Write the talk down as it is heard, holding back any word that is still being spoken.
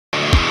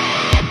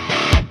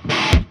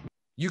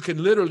you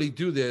can literally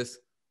do this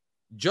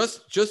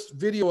just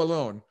video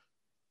alone,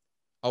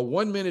 a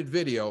 1 minute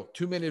video,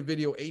 2 minute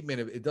video, 8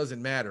 minute, it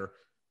doesn't matter.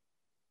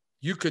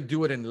 You could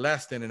do it in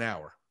less than an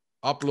hour.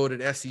 Uploaded,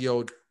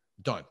 SEO,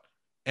 done.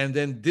 And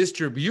then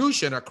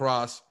distribution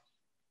across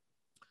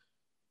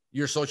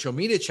your social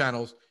media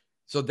channels.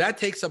 So that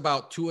takes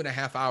about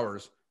 2.5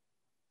 hours.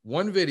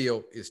 One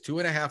video is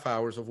 2.5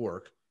 hours of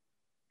work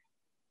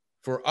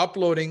for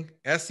uploading,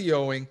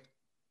 SEOing,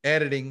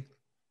 editing,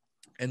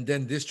 and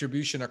then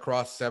distribution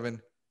across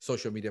 7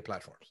 social media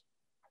platforms.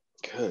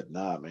 Good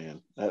night,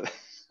 man.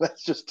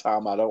 That's just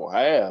time I don't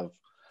have.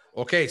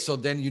 Okay, so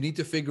then you need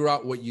to figure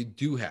out what you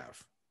do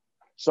have.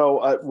 So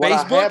what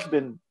Facebook, I have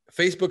been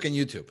Facebook and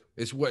YouTube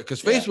is what,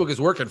 because Facebook is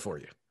working for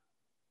you.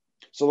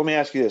 So let me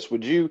ask you this: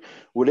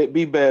 would it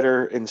be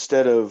better,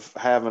 instead of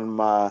having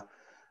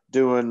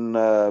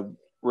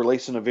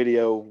releasing a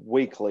video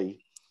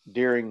weekly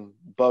during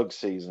bug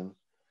season,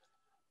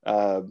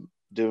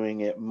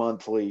 doing it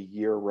monthly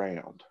year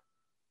round?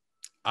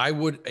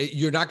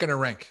 You're not going to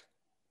rank.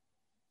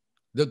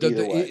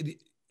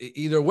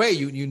 Either way,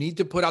 you need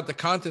to put out the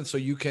content so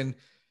you can.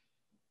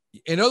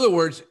 In other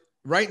words,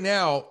 right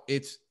now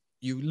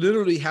you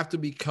literally have to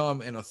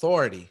become an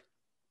authority,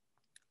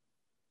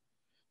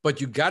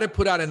 but you got to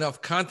put out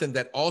enough content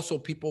that also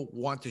people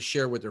want to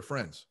share with their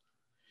friends.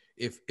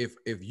 If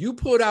you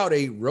put out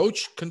a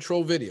roach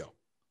control video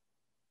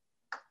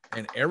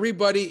and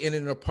everybody in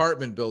an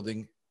apartment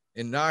building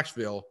in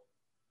Knoxville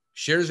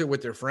shares it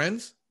with their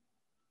friends,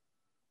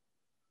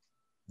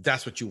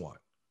 that's what you want.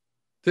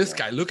 This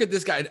guy, look at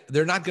this guy.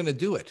 They're not going to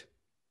do it.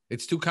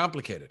 It's too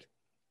complicated.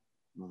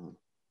 Mm-hmm.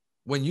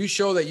 When you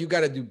show that you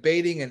got to do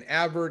baiting and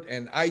avert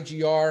and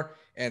IGR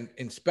and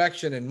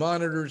inspection and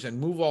monitors and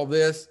move all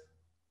this,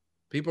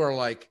 people are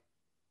like,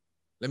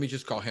 let me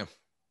just call him.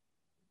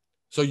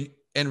 So,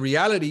 and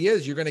reality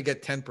is you're going to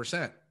get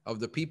 10% of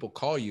the people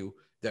call you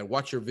that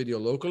watch your video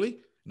locally.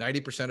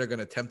 90% are going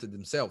to attempt it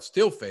themselves,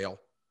 still fail,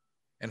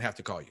 and have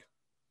to call you.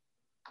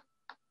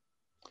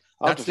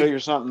 I'll have to figure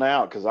something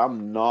out, because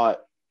I'm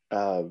not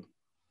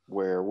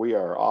where we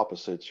are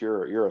opposites.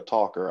 You're a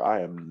talker.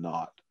 I am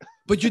not.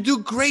 But you do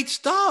great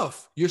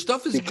stuff. Your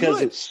stuff is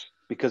good.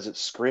 Because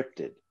it's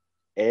scripted.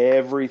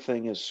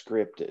 Everything is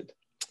scripted.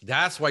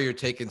 That's why you're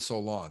taking so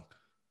long.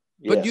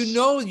 Yes. But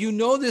you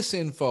know this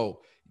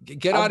info.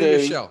 Get out of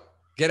your shell.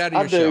 Get out of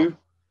your shell.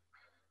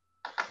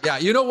 Yeah,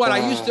 you know what?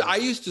 I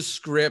used to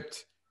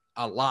script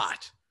a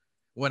lot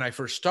when I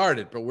first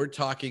started, but we're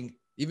talking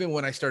even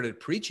when I started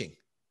preaching.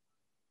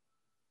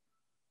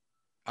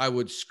 I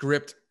would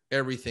script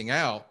everything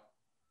out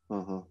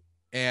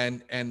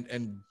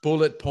and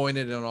bullet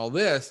pointed and all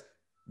this.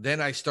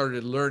 Then I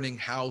started learning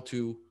how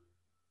to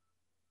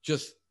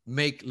just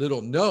make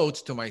little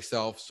notes to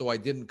myself so I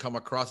didn't come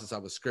across as I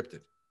was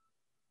scripted.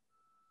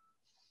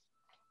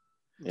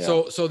 Yeah.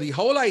 So the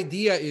whole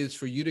idea is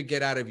for you to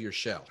get out of your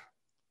shell.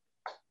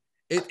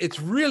 It's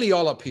really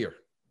all up here.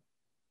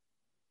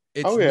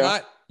 It's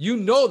not, you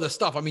know the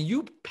stuff. I mean,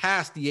 you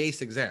passed the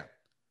ACE exam.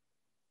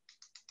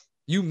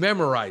 You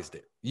memorized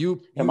it.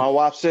 And my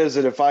wife says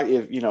that if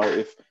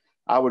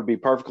I would be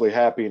perfectly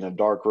happy in a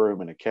dark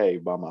room in a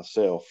cave by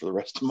myself for the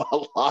rest of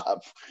my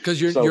life. Because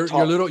you're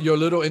a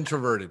little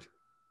introverted.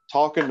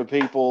 Talking to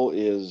people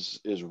is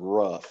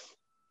rough.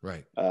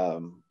 Right.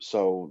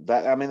 So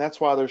that's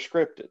why they're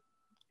scripted.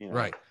 You know?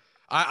 Right.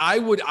 I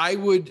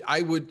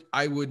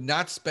would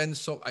not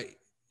spend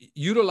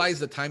utilize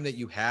the time that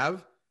you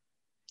have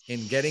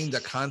in getting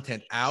the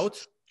content out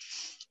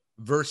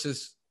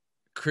versus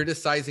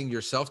criticizing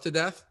yourself to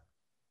death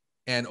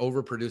and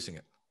overproducing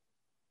it.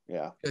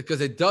 Yeah.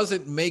 Because it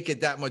doesn't make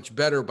it that much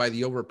better by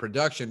the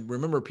overproduction.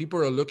 Remember, people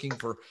are looking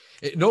for,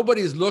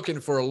 nobody's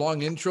looking for a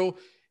long intro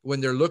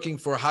when they're looking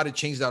for how to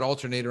change that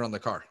alternator on the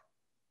car.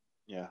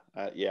 Yeah.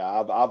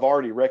 I've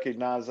already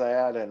recognized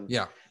that. And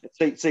yeah.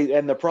 See,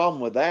 and the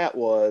problem with that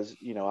was,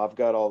 I've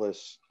got all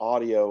this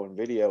audio and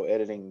video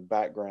editing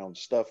background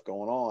stuff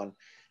going on.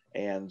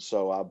 And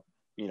so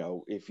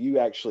if you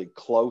actually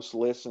close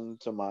listen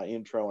to my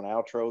intro and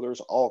outro,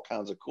 there's all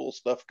kinds of cool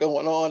stuff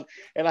going on,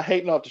 and I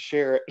hate not to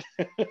share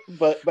it,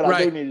 but right.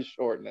 I do need to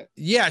shorten it.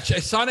 Yeah.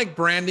 Sonic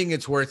branding,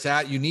 it's where it's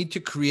at. You need to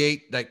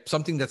create like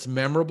something that's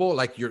memorable,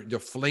 like the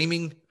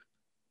flaming,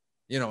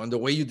 and the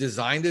way you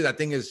designed it, that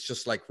thing is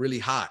just like really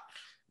hot.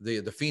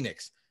 The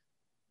Phoenix,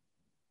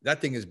 that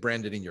thing is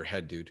branded in your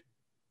head, dude.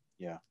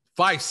 Yeah.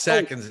 5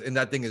 seconds and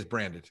that thing is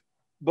branded.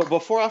 But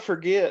before I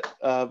forget,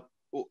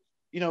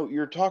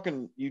 you're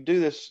talking, you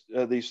do this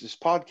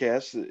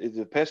podcast,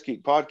 the Pest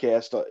Geek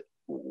podcast.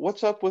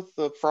 What's up with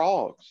the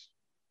frogs?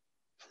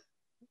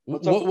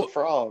 What's up with the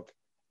frog?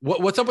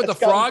 What's up with the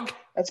frog?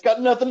 That's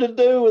got nothing to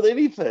do with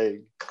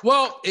anything.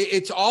 Well,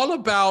 it's all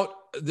about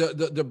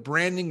the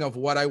branding of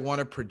what I want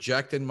to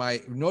project in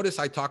my, notice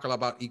I talk a lot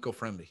about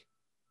eco-friendly.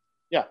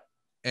 Yeah.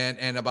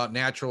 And about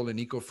natural and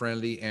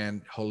eco-friendly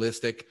and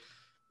holistic.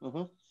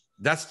 Mm-hmm.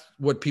 That's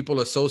what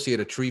people associate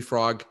a tree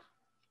frog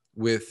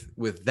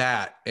with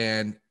that.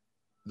 And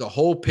the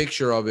whole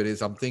picture of it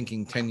is I'm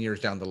thinking 10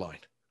 years down the line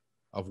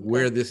of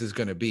where this is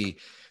going to be.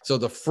 So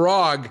the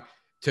frog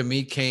to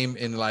me came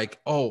in like,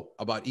 oh,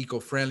 about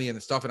eco-friendly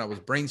and stuff. And I was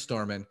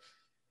brainstorming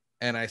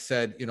and I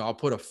said, you know, I'll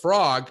put a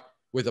frog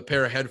with a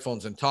pair of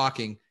headphones and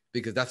talking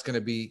because that's going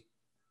to be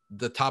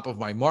the top of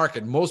my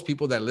market. Most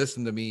people that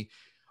listen to me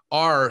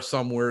are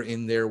somewhere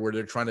in there where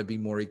they're trying to be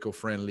more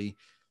eco-friendly.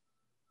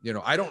 You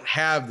know, I don't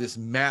have this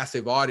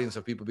massive audience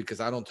of people because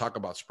I don't talk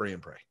about spray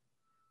and pray.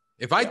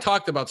 If I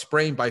talked about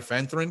spraying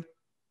bifenthrin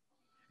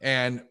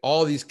and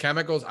all these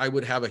chemicals, I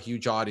would have a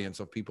huge audience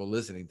of people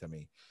listening to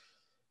me.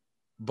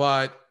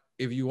 But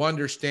if you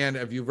understand,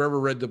 if you've ever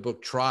read the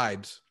book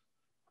Tribes,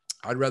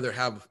 I'd rather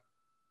have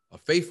a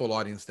faithful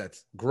audience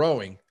that's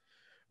growing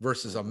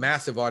versus a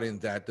massive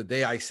audience that the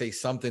day I say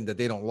something that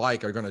they don't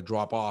like are going to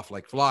drop off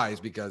like flies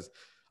because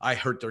I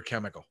hurt their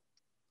chemical.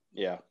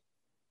 Yeah.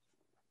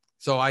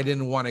 So I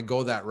didn't want to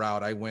go that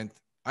route.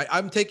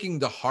 I'm taking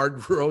the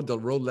hard road, the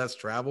road less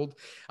traveled.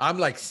 I'm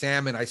like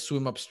salmon. I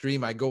swim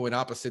upstream. I go in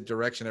opposite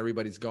direction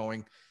everybody's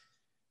going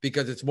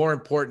because it's more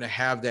important to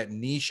have that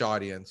niche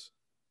audience,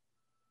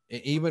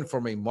 even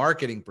from a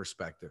marketing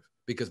perspective,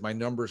 because my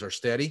numbers are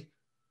steady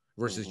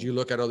versus you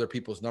look at other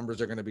people's numbers,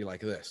 they're going to be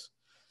like this.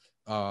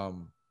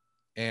 And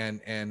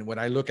when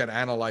I look at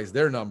analyze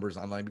their numbers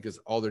online, because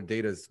all their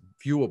data is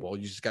viewable,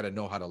 you just got to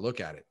know how to look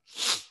at it.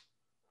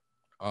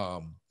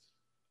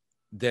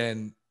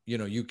 Then, you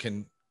know, you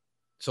can,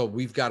 so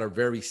we've got a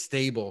very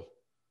stable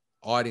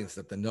audience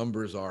that the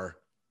numbers are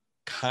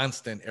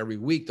constant every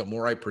week. The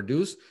more I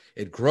produce,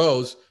 it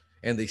grows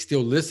and they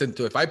still listen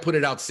to, if I put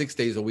it out 6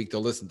 days a week,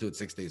 they'll listen to it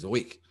 6 days a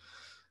week.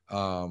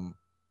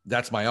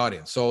 That's my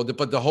audience. So,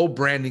 but the whole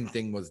branding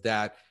thing was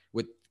that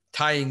with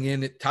tying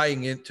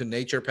into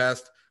Nature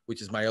Pest,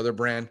 which is my other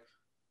brand,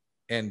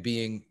 and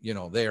being, you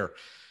know, there.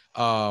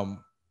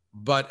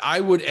 But I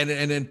would, and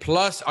then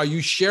plus, are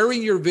you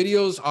sharing your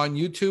videos on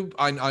YouTube,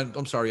 on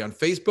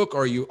Facebook,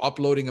 or are you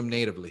uploading them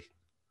natively?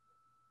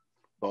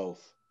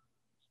 Both.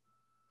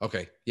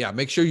 Okay. Yeah.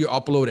 Make sure you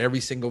upload every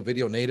single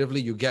video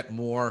natively. You get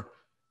more.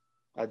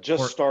 I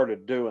just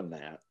started doing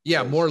that.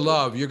 Yeah. More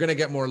love. You're going to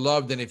get more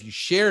love than if you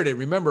shared it.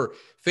 Remember,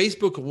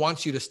 Facebook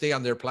wants you to stay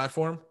on their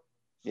platform.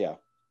 Yeah.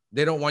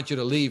 They don't want you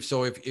to leave.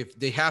 So if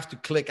they have to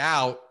click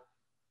out,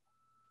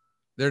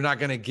 they're not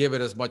going to give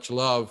it as much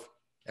love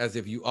as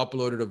if you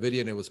uploaded a video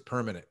and it was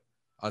permanent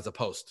as a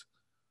post.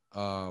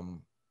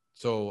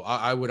 So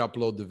I would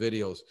upload the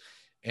videos,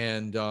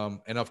 and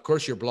of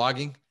course you're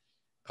blogging.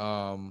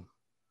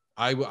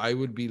 I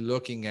would be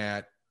looking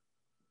at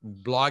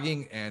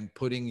blogging and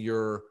putting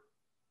your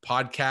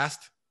podcast,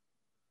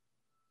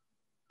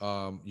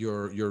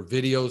 your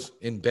videos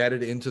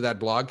embedded into that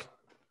blog,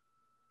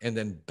 and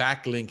then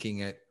backlinking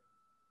it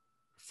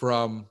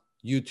from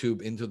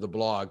YouTube into the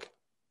blog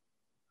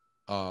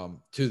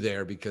to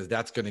there, because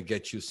that's going to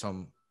get you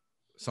some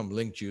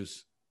link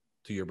juice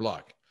to your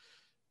blog.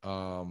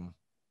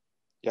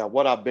 Yeah,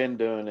 what I've been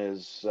doing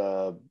is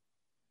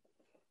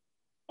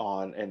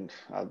and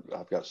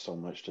I've got so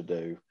much to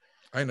do.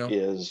 I know.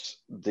 Is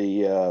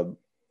the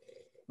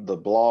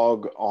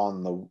blog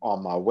on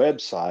my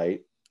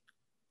website.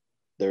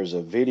 There's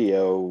a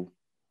video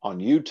on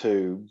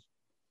YouTube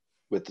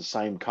with the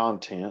same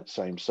content,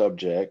 same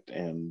subject,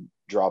 and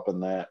dropping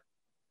that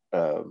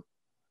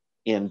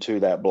into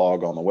that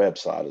blog on the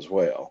website as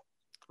well.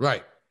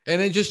 Right.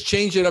 And then just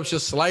change it up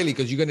just slightly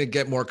because you're going to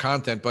get more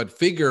content, but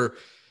figure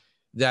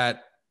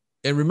that,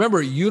 and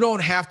remember, you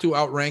don't have to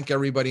outrank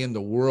everybody in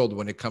the world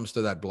when it comes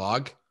to that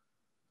blog.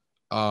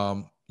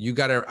 You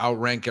got to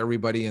outrank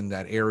everybody in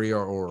that area,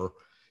 or,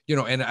 you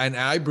know, and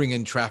I bring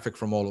in traffic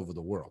from all over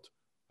the world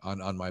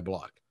on my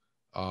blog.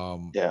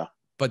 Yeah.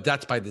 But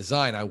that's by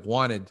design.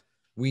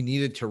 We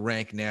needed to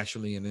rank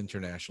nationally and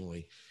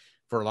internationally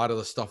for a lot of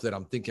the stuff that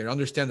I'm thinking.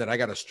 Understand that I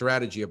got a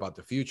strategy about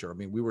the future. I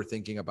mean, we were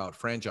thinking about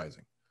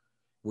franchising.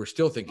 We're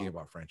still thinking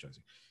about franchising.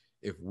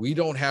 If we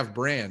don't have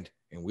brand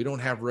and we don't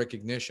have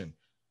recognition,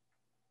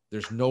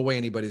 there's no way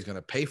anybody's going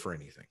to pay for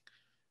anything.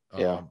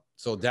 Yeah.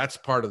 So that's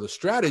part of the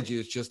strategy.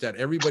 It's just that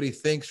everybody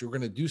thinks we're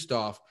going to do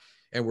stuff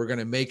and we're going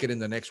to make it in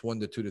the next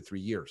 1 to 2 to 3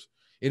 years.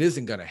 It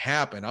isn't going to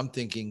happen. I'm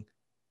thinking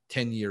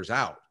 10 years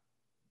out,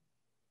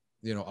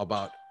 you know,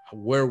 about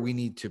where we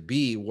need to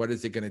be. What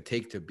is it going to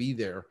take to be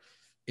there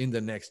in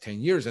the next 10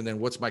 years? And then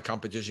what's my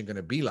competition going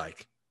to be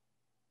like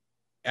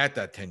at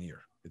that 10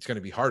 year? It's going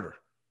to be harder.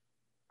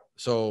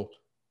 So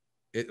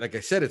like I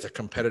said, it's a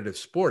competitive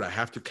sport. I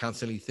have to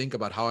constantly think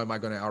about how am I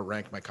going to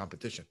outrank my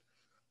competition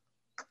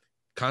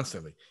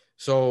constantly.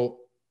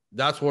 So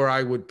that's where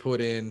I would put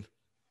in.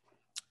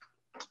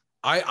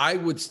 I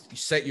would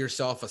set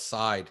yourself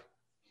aside.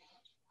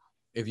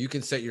 If you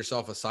can set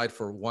yourself aside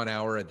for 1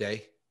 hour a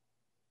day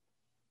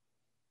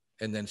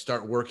and then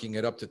start working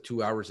it up to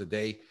 2 hours a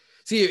day.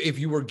 See, if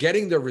you were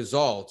getting the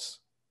results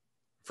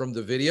from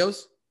the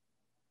videos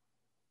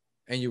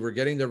and you were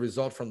getting the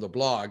result from the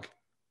blog,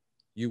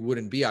 you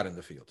wouldn't be out in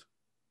the field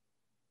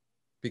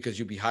because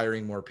you'd be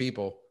hiring more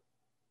people.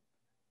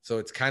 So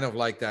it's kind of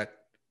like that.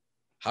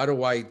 How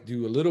do I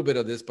do a little bit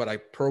of this, but I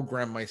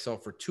program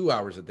myself for 2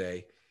 hours a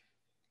day,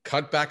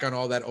 cut back on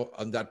all that,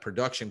 on that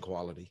production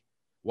quality,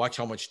 watch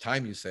how much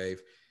time you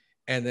save,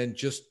 and then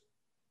just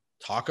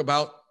talk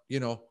about,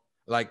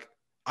 like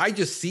I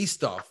just see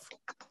stuff.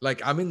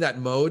 Like I'm in that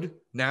mode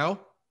now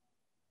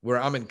where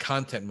I'm in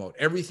content mode.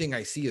 Everything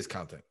I see is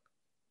content.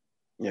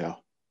 Yeah.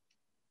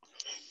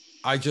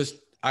 I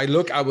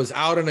was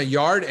out in a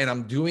yard and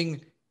I'm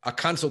doing a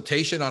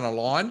consultation on a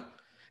lawn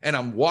and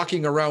I'm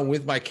walking around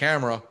with my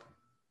camera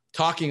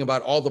talking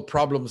about all the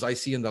problems I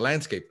see in the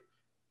landscape.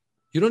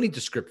 You don't need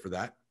to script for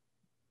that.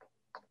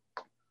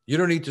 You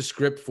don't need to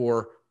script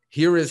for,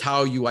 here is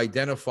how you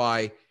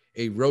identify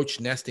a roach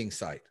nesting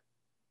site.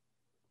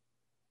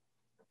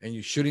 And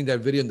you're shooting that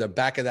video in the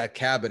back of that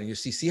cabin and you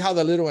see how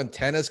the little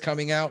antenna's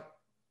coming out?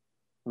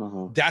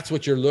 Mm-hmm. That's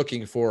what you're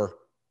looking for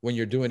when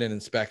you're doing an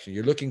inspection.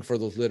 You're looking for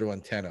those little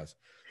antennas.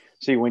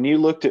 See, when you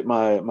looked at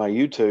my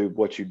YouTube,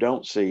 what you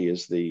don't see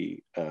is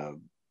the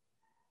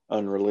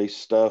unreleased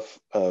stuff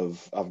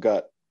I've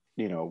got,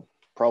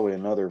 probably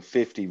another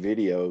 50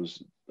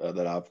 videos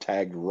that I've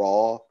tagged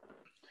raw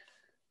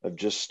of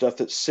just stuff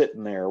that's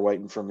sitting there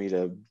waiting for me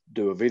to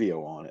do a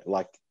video on it.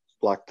 Like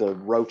the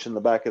roach in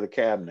the back of the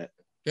cabinet,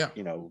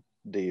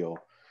 deal.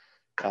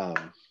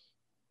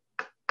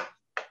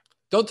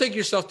 Don't take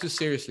yourself too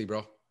seriously,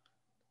 bro.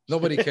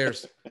 Nobody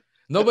cares.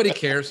 Nobody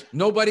cares.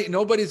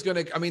 Nobody's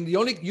going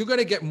to, you're going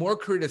to get more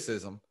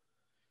criticism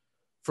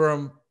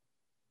from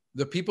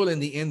the people in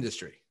the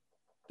industry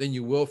than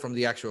you will from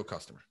the actual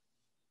customer.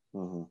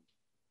 Mm-hmm.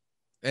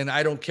 And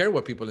I don't care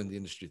what people in the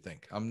industry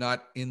think. I'm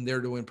not in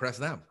there to impress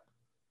them.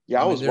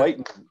 Yeah, I was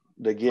waiting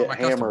to get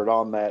hammered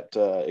on that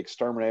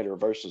exterminator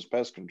versus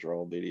pest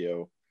control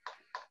video.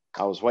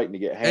 I was waiting to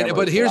get hammered.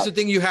 But here's the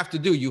thing you have to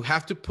do. You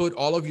have to put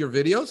all of your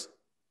videos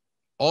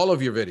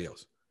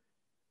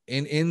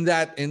in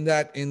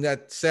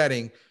that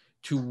setting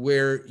to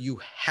where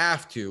you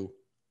have to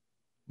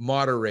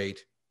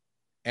moderate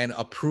and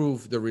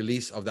approve the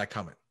release of that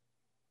comment.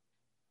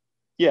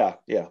 Yeah,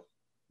 yeah.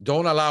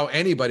 Don't allow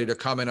anybody to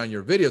comment on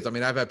your videos.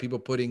 I've had people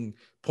putting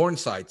porn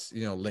sites,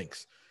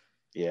 links.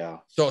 Yeah.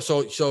 So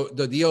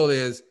the deal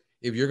is,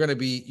 if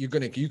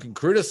you can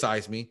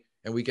criticize me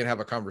and we can have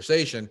a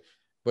conversation,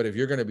 but if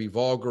you're going to be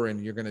vulgar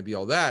and you're going to be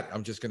all that,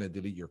 I'm just going to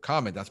delete your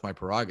comment. That's my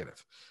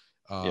prerogative.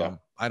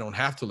 I don't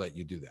have to let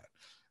you do that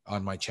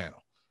on my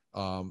channel.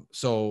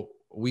 So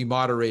we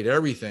moderate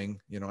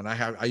everything, and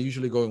I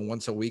usually go in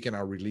once a week and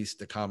I'll release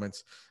the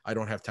comments. I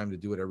don't have time to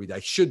do it every day. I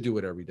should do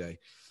it every day.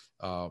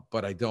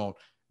 But I don't.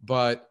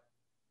 But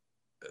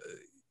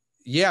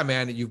yeah,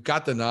 man, you've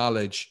got the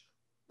knowledge.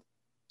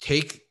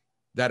 Take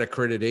that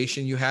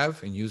accreditation you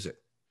have and use it.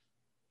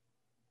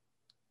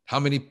 How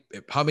many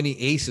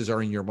ACEs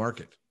are in your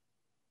market?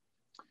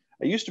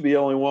 I used to be the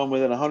only one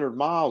within 100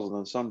 miles, and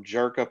then some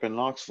jerk up in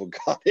Knoxville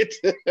got it.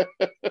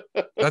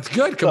 That's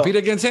good. Compete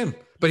against him.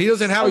 But he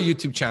doesn't have a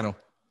YouTube channel.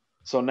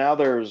 So now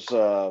there's,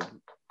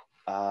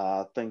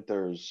 I think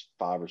there's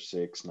 5 or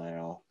 6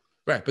 now.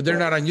 Right, but they're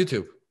not on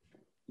YouTube.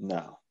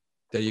 No.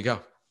 There you go.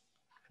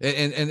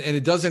 And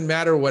it doesn't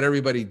matter what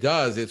everybody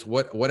does. It's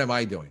what am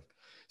I doing?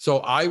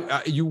 So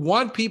you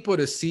want people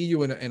to see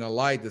you in a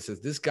light that says,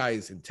 this guy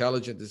is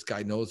intelligent. This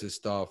guy knows his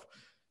stuff.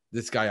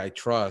 This guy I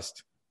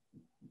trust,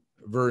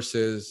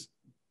 versus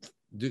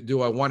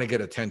do I want to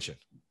get attention?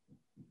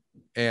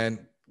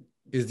 And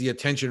is the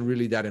attention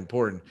really that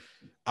important?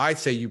 I'd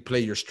say you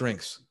play your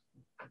strengths.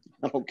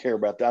 I don't care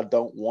about that. I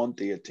don't want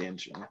the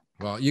attention.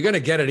 Well, you're going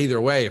to get it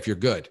either way if you're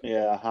good.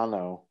 Yeah, I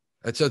know.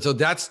 And so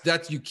that's,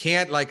 you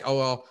can't like, oh,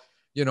 well,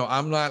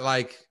 I'm not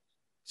like,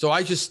 so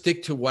I just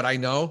stick to what I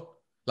know.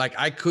 Like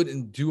I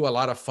couldn't do a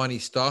lot of funny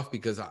stuff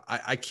because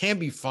I can't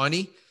be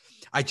funny.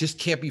 I just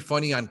can't be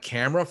funny on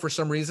camera for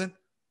some reason,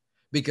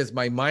 because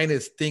my mind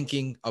is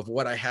thinking of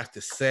what I have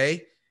to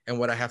say and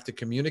what I have to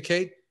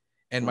communicate.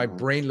 And my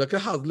brain, look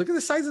at the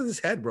size of this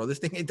head, bro. This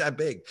thing ain't that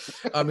big.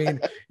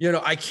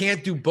 I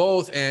can't do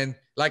both. And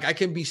like, I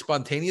can be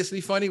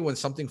spontaneously funny when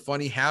something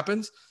funny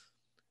happens,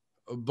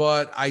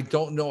 but I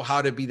don't know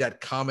how to be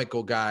that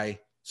comical guy.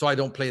 So I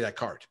don't play that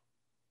card.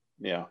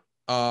 Yeah.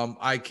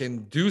 I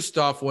can do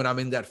stuff when I'm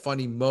in that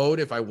funny mode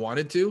if I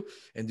wanted to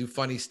and do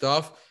funny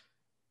stuff,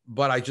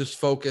 but I just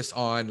focus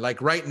on, like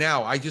right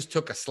now, I just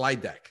took a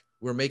slide deck.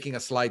 We're making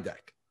a slide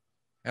deck,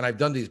 and I've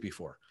done these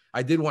before.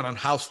 I did one on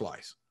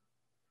houseflies,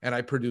 and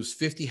I produced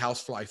 50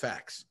 housefly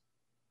facts.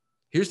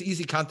 Here's the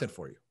easy content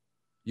for you.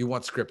 You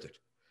want scripted.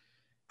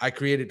 I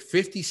created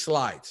 50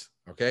 slides,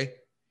 okay?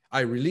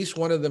 I release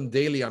one of them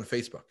daily on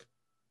Facebook.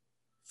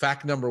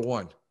 Fact number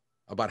 1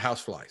 about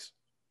houseflies.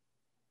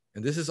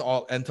 And this is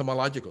all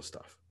entomological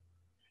stuff.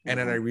 And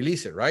then I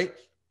release it, right?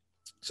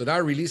 So now I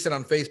release it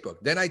on Facebook.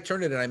 Then I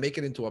turn it and I make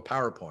it into a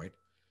PowerPoint,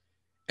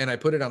 and I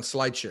put it on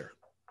SlideShare.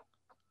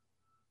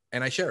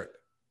 And I share it.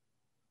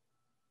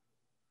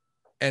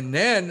 And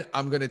then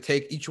I'm going to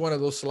take each one of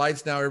those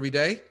slides now every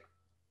day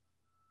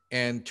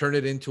and turn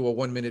it into a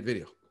 1-minute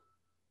video,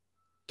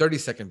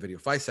 30-second video,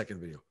 5-second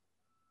video.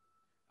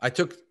 I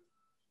took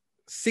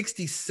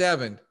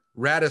 67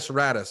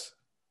 Rattus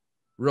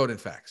rodent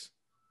facts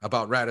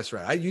about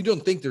Rattus. You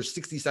don't think there's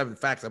 67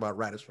 facts about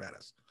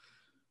Rattus.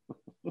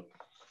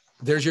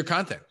 There's your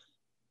content.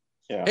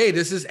 Yeah. Hey,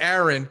 this is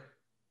Aaron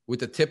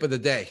with the tip of the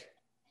day.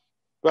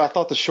 But I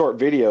thought the short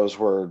videos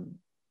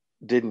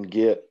didn't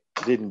get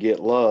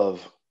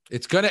love.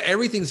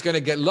 Everything's gonna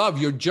get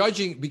love. You're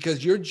judging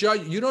because you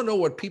don't know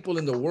what people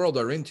in the world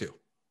are into.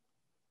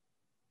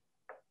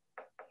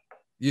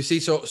 You see,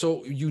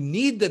 so you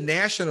need the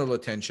national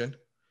attention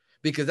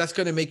because that's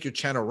going to make your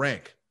channel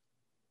rank.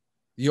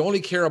 You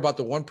only care about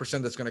the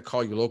 1% that's going to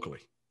call you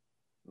locally.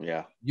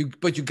 Yeah.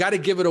 But you got to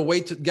give it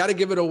away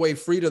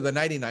free to the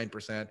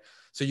 99%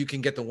 so you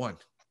can get the one.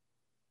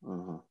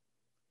 Mm-hmm.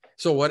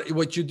 So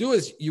what you do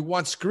is you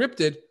want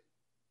scripted,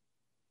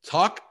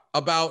 talk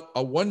about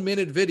a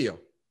 1-minute video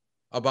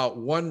about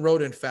one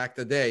rodent fact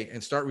a day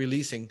and start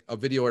releasing a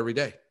video every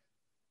day.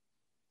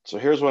 So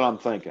here's what I'm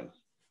thinking.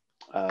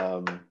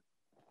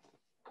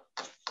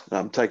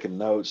 I'm taking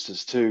notes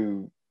is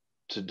to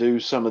do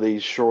some of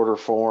these shorter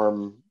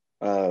form,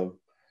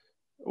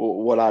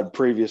 what I'd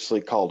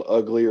previously called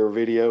uglier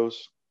videos,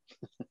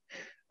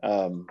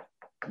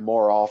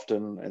 more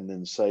often, and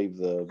then save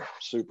the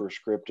super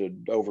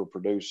scripted,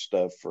 overproduced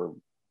stuff for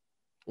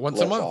once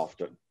less a month.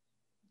 Often.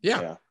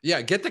 Yeah.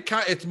 Get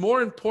it's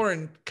more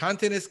important.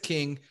 Content is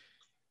king.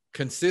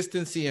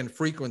 Consistency and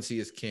frequency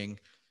is king.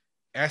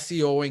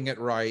 SEOing it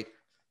right,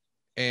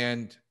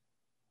 and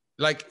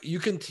like you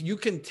can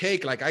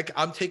take like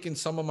I'm taking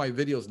some of my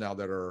videos now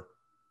that are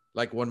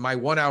like when my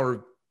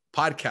 1-hour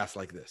podcast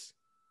like this,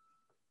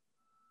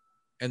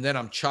 and then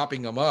I'm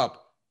chopping them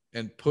up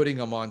and putting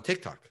them on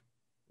TikTok.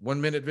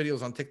 1-minute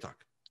videos on TikTok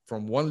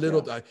from one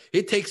little.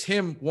 It takes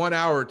him 1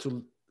 hour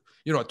to,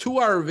 a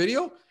 2-hour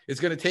video is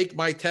going to take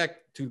my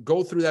tech to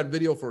go through that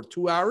video for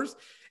 2 hours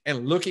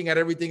and looking at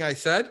everything I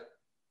said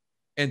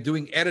and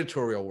doing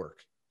editorial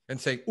work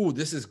and saying, "Ooh,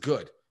 this is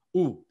good.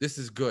 Ooh, this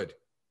is good."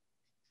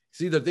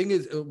 See, the thing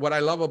is, what I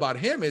love about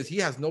him is he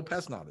has no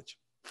pest knowledge.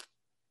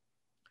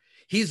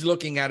 He's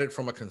looking at it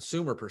from a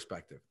consumer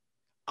perspective.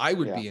 I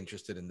would be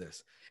interested in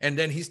this. And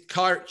then he's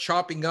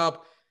chopping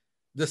up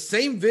the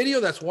same video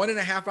that's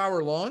 1.5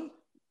 hour long.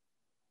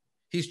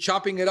 He's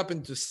chopping it up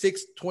into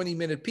 6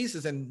 20-minute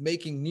pieces and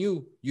making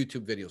new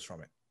YouTube videos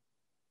from it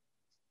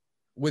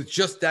with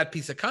just that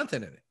piece of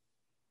content in it.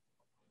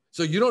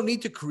 So you don't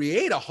need to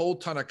create a whole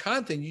ton of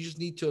content. You just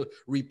need to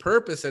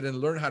repurpose it and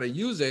learn how to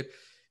use it.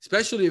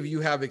 Especially if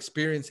you have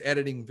experience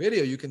editing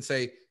video, you can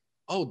say,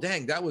 "Oh,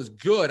 dang, that was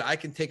good. I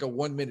can take a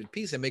 1-minute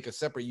piece and make a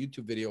separate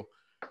YouTube video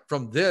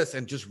from this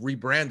and just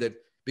rebrand it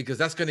because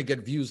that's going to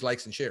get views,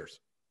 likes, and shares."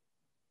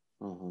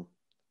 Mm-hmm.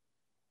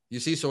 You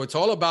see, so it's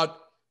all about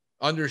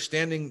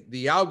understanding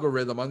the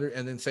algorithm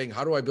and then saying,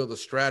 how do I build a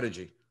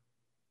strategy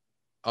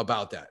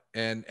about that?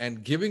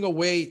 And giving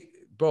away,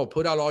 bro,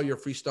 put out all your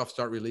free stuff,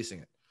 start releasing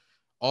it.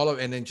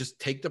 And then just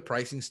take the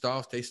pricing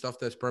stuff, take stuff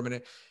that's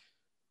permanent.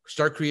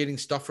 Start creating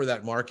stuff for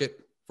that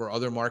market, for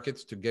other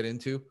markets to get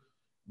into,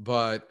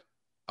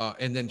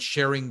 and then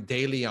sharing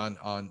daily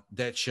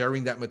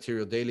sharing that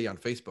material daily on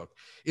Facebook.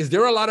 Is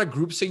there a lot of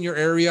groups in your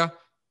area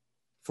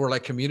for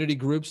like community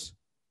groups?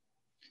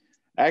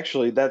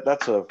 Actually,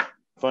 that's a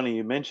funny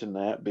you mentioned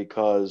that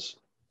because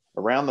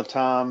around the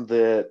time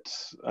that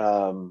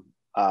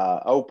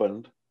I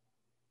opened,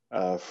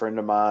 a friend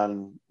of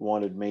mine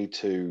wanted me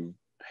to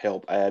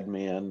help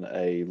admin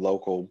a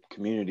local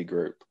community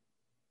group.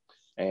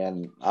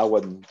 And I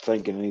wasn't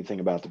thinking anything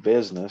about the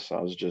business.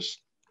 I was just,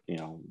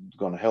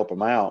 going to help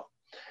them out.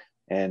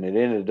 And it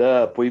ended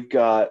up,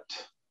 I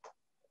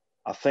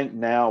think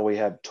now we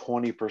have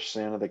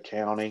 20% of the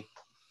county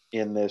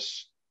in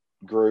this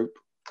group.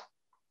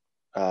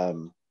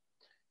 And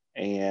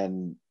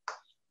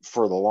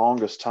for the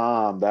longest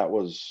time, that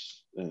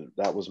was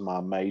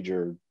my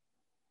major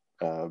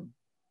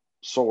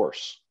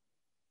source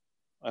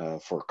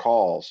for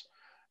calls.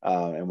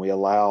 And we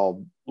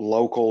allow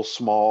local,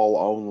 small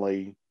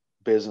only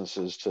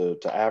businesses to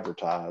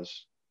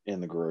advertise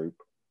in the group.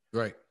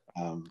 Right.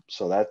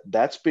 So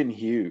that's been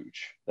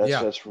huge.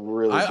 That's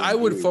really. I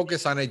would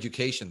focus on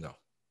education though.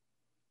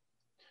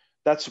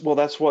 That's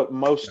what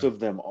most of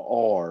them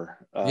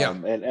are.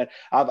 And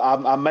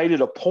I made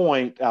it a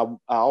point. I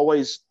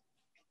always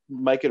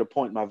make it a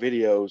point in my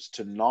videos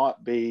to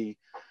not be,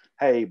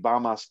 "Hey, buy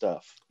my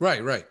stuff."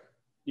 Right.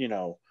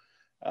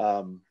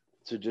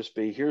 To just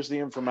be, here's the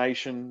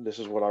information. This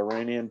is what I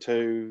ran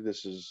into.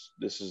 This is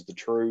the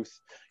truth.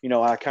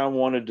 I kind of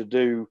wanted to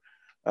do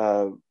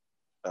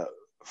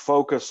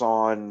focus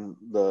on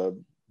the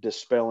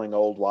dispelling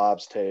old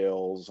wives'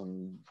 tales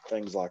and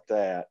things like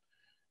that.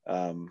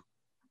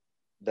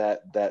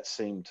 That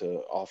seemed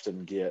to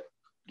often get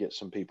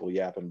some people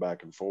yapping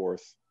back and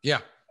forth.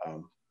 Yeah.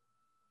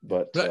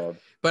 But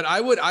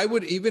I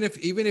would even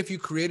if you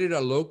created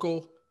a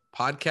local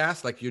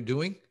podcast like you're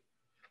doing.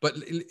 But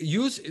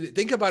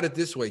think about it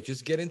this way.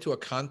 Just get into a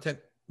content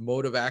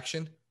mode of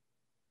action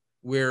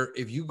where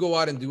if you go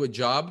out and do a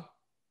job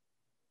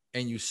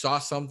and you saw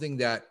something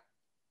that,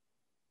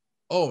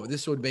 oh,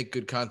 this would make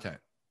good content.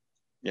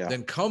 Yeah.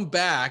 Then come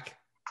back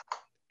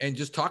and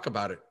just talk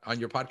about it on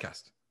your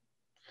podcast.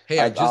 Hey,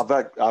 I've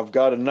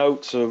got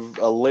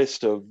a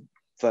list of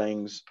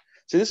things.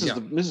 See, this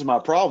is my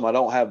problem. I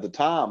don't have the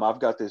time. I've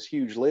got this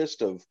huge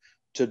list of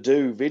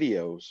to-do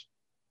videos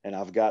and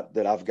I've got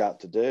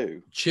to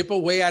do. Chip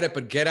away at it,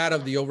 but get out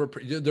of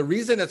the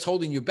reason that's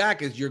holding you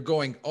back is you're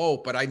going, oh,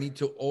 but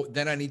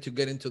then I need to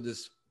get into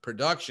this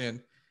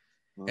production,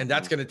 and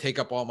that's going to take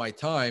up all my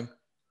time,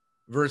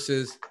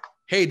 versus,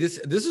 hey, this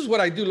is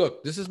what I do.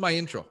 Look, this is my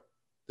intro.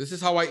 This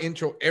is how I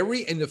intro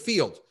in the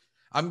field.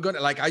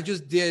 I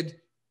just did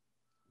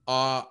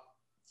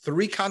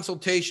 3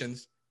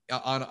 consultations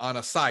on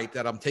a site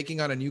that I'm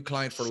taking on a new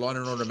client for lawn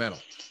and ornamental.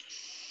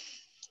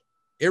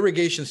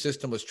 Irrigation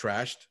system was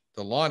trashed.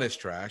 The lawn is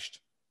trashed.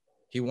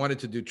 He wanted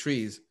to do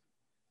trees.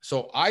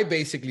 So I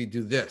basically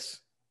do this.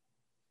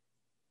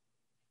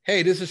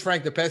 Hey, this is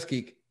Frank the Pest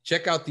Geek.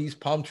 Check out these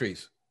palm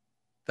trees.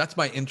 That's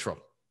my intro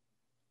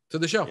to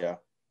the show. Yeah.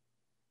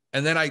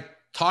 And then I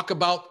talk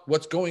about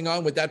what's going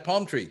on with that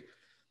palm tree.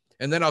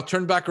 And then I'll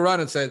turn back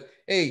around and say,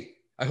 hey,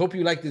 I hope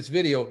you like this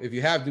video. If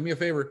you have, do me a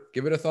favor,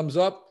 give it a thumbs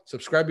up,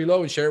 subscribe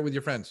below, and share it with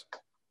your friends.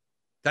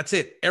 That's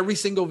it. Every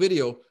single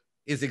video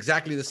is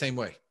exactly the same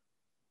way.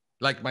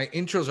 Like, my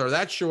intros are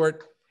that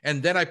short,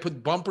 and then I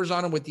put bumpers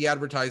on them with the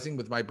advertising,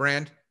 with my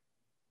brand.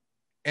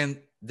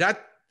 And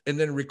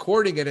then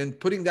recording it and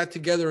putting that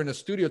together in a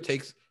studio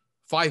takes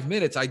 5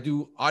 minutes. I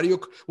do audio.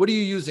 What are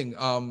you using?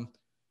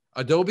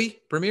 Adobe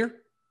Premiere?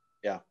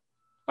 Yeah.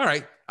 All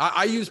right.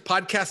 I use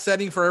podcast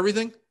setting for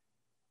everything.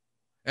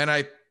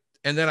 And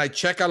then I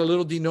check out a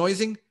little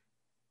denoising.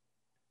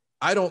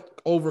 I don't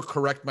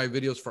overcorrect my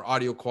videos for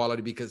audio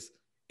quality because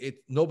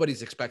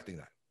nobody's expecting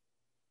that.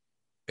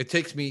 It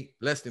takes me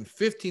less than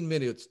 15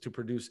 minutes to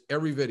produce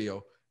every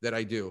video that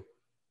I do,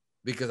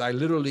 because I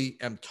literally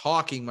am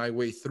talking my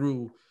way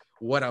through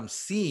what I'm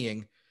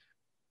seeing.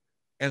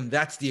 And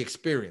that's the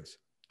experience.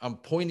 I'm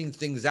pointing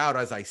things out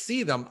as I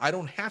see them. I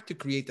don't have to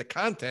create the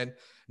content.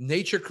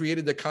 Nature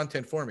created the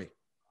content for me.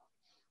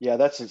 Yeah,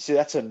 that's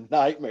a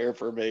nightmare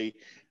for me.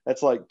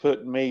 That's like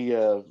putting me,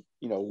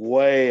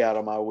 way out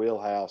of my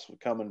wheelhouse,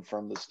 coming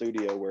from the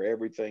studio where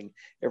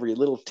every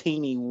little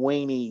teeny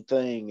weeny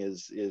thing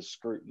is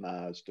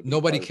scrutinized.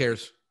 Nobody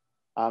cares.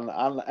 And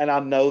I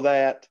know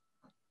that.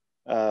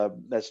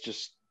 That's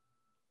just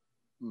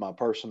my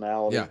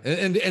personality. Yeah,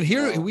 and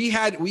here we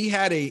had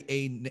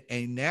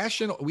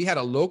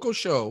a local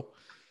show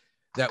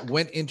that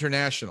went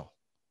international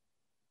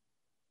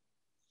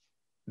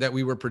that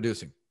we were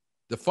producing.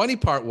 The funny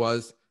part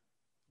was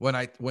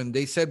when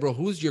they said, bro,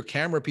 who's your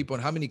camera people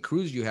and how many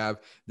crews you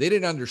have, they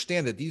didn't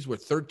understand that these were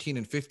 13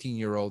 and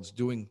 15-year-olds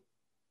doing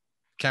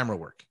camera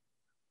work.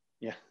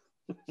 Yeah.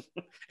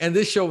 And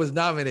this show was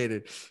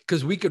nominated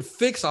because we could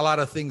fix a lot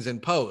of things in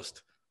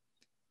post.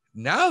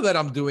 Now that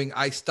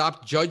I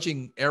stopped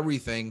judging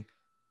everything,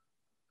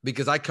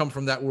 because I come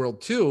from that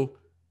world too,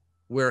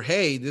 where,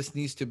 hey, this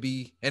needs to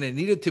be, and it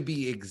needed to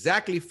be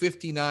exactly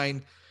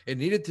 59. It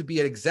needed to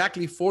be at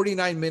exactly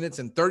 49 minutes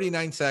and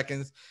 39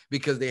 seconds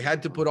because they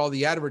had to put all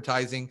the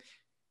advertising.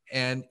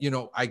 And,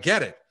 I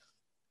get it.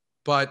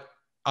 But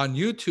on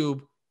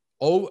YouTube,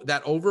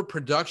 that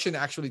overproduction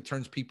actually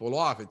turns people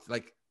off. It's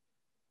like,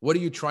 what are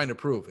you trying to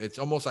prove? It's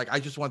almost like, I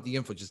just want the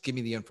info. Just give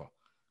me the info.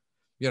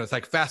 It's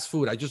like fast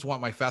food. I just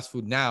want my fast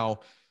food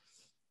now.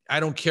 I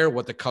don't care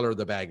what the color of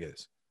the bag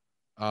is.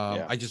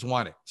 I just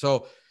want it.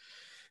 So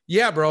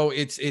yeah, bro,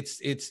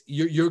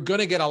 you're going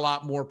to get a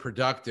lot more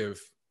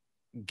productive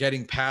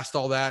getting past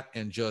all that.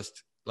 And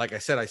just, like I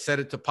said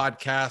it to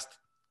podcast.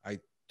 I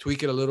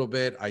tweak it a little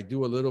bit. I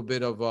do a little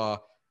bit of,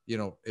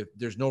 if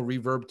there's no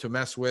reverb to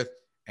mess with,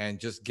 and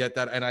just get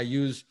that. And I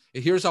use,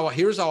 here's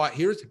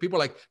people are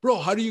like, bro,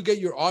 how do you get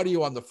your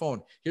audio on the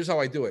phone? Here's how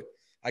I do it.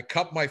 I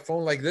cup my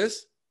phone like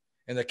this,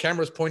 and the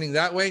camera's pointing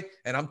that way,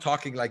 and I'm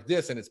talking like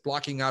this, and it's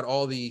blocking out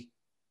all the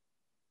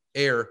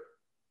air,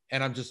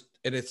 and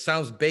it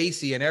sounds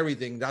bassy and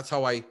everything. That's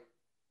how I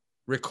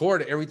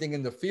record everything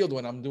in the field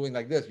when I'm doing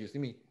like this. You see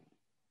me?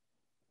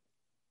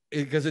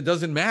 Because it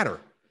doesn't matter.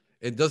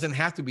 It doesn't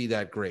have to be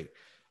that great.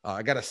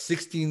 I got a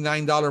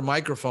 $69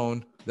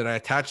 microphone that I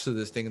attached to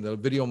this thing, and the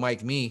video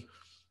mic me,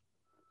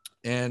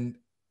 and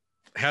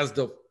has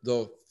the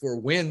for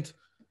wind,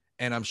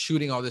 and I'm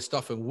shooting all this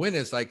stuff. And wind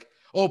is like,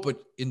 oh,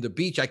 but in the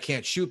beach I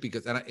can't shoot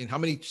because. And how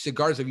many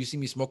cigars have you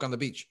seen me smoke on the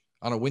beach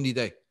on a windy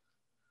day?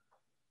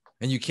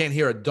 And you can't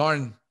hear a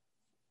darn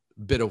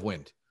bit of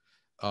wind.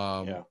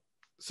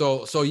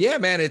 So yeah,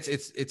 man,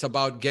 it's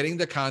about getting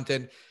the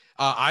content.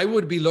 I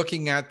would be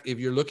looking at, if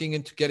you're looking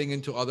into getting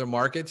into other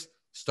markets,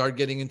 start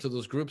getting into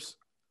those groups.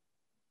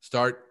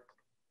 Start,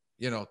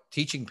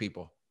 teaching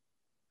people.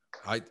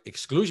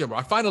 Exclusion, bro.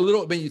 I find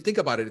when you think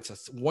about it, it's a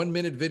 1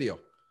 minute video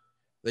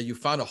that you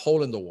found a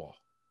hole in the wall.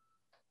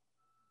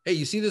 Hey,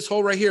 you see this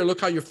hole right here?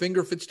 Look how your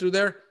finger fits through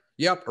there.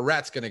 Yep, a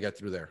rat's gonna get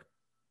through there.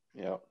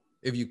 Yeah.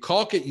 If you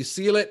caulk it, you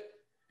seal it,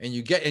 and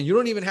you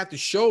don't even have to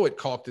show it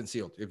caulked and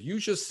sealed. If you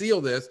just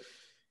seal this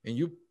and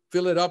you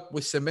fill it up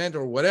with cement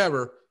or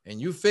whatever, and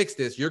you fix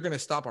this, you're gonna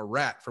stop a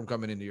rat from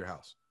coming into your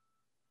house.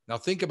 Now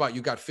think about,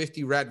 you got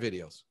 50 rat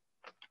videos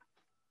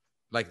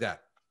like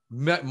that,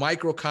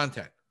 micro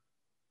content,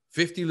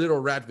 50 little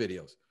rat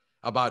videos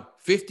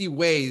about 50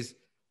 ways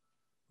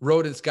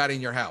rodents got in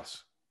your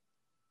house.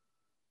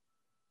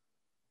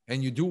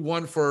 And you do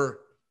one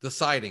for the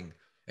siding,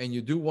 and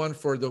you do one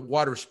for the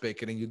water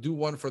spigot, and you do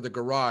one for the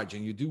garage,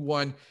 and you do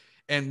one,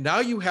 and now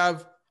you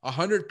have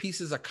 100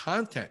 pieces of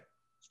content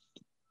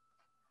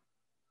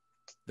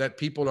that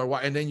people are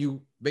watching. And then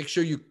you make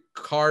sure you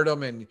card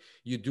them and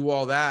you do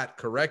all that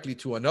correctly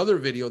to another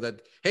video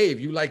that, hey, if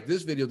you like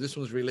this video, this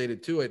one's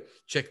related to it,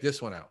 check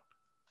this one out.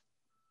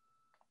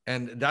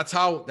 And that's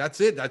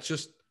it. That's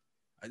just,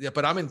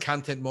 but I'm in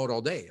content mode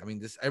all day. I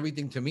mean,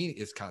 everything to me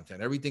is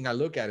content. Everything I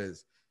look at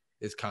is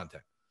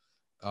content.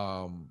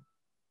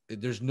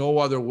 There's no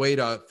other way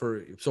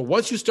so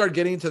once you start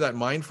getting into that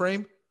mind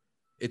frame,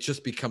 it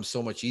just becomes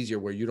so much easier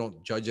where you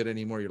don't judge it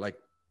anymore. You're like,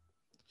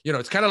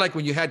 it's kind of like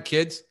when you had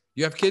kids.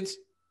 You have kids?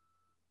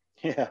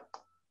 Yeah.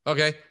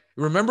 Okay.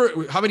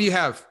 Remember, how many do you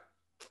have?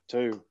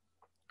 2.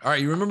 All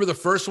right. You remember the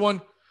first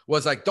one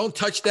was like, don't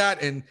touch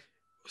that and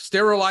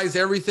sterilize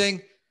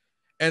everything.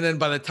 And then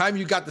by the time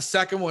you got the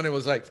second one, it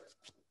was like,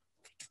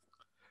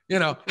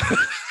 the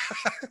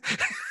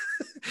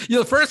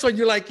first one,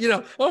 you're like,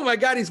 oh my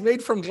God, he's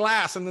made from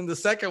glass. And then the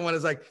second one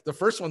is like, the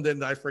first one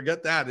didn't. I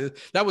forget that.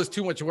 That was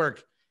too much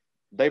work.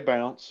 They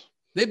bounce.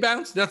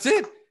 That's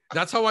it.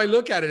 That's how I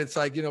look at it. It's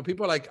like,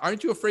 people are like,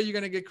 aren't you afraid you're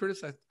going to get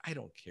criticized? I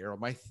don't care.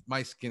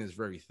 My skin is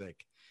very thick.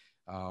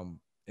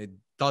 It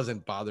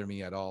doesn't bother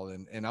me at all.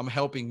 And I'm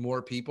helping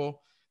more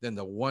people than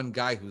the one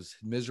guy whose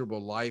miserable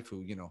life,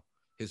 who,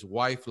 his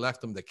wife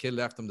left him, the kid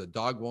left him, the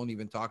dog won't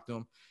even talk to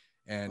him.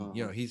 And,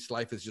 his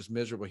life is just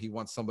miserable. He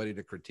wants somebody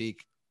to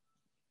critique.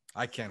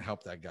 I can't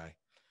help that guy.